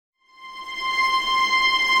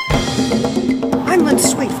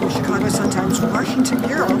Sweet from the Chicago Sun-Times Washington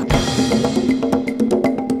Bureau.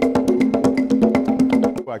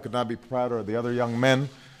 I could not be prouder of the other young men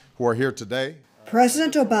who are here today.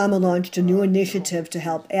 President Obama launched a new initiative to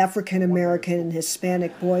help African American and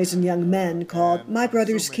Hispanic boys and young men called My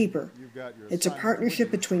Brother's Keeper. It's a partnership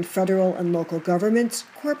between federal and local governments,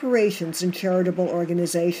 corporations, and charitable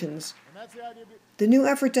organizations. The new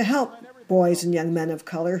effort to help boys and young men of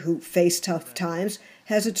color who face tough times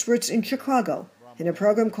has its roots in Chicago, in a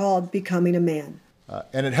program called Becoming a Man.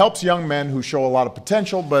 And it helps young men who show a lot of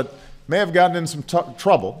potential but may have gotten in some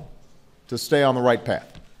trouble to stay on the right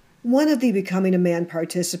path. One of the Becoming a Man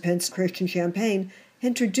participants, Christian Champagne,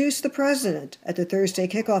 introduced the president at the Thursday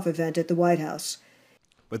kickoff event at the White House.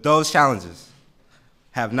 But those challenges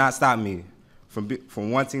have not stopped me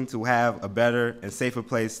from wanting to have a better and safer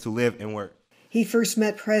place to live and work. He first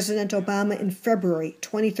met President Obama in February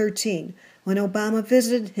 2013 when Obama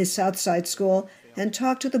visited his Southside school and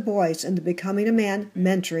talked to the boys in the Becoming a Man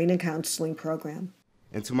mentoring and counseling program.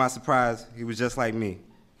 And to my surprise, he was just like me,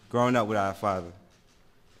 growing up without a father,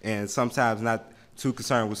 and sometimes not too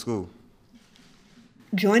concerned with school.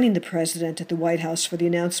 Joining the president at the White House for the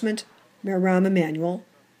announcement, Mayor Rahm Emanuel,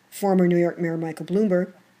 former New York Mayor Michael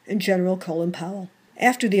Bloomberg, and General Colin Powell.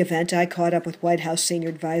 After the event, I caught up with White House Senior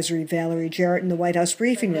Advisory Valerie Jarrett in the White House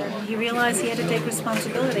briefing room. He realized he had to take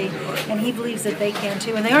responsibility, and he believes that they can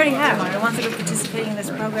too, and they already have. The ones that are participating in this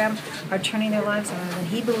program are turning their lives around, and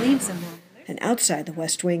he believes in them. And outside the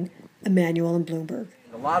West Wing, Emanuel and Bloomberg.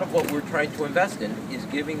 A lot of what we're trying to invest in is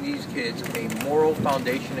giving these kids a moral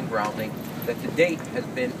foundation and grounding that to date has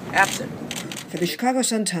been absent. For the Chicago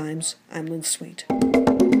Sun-Times, I'm Lynn Sweet.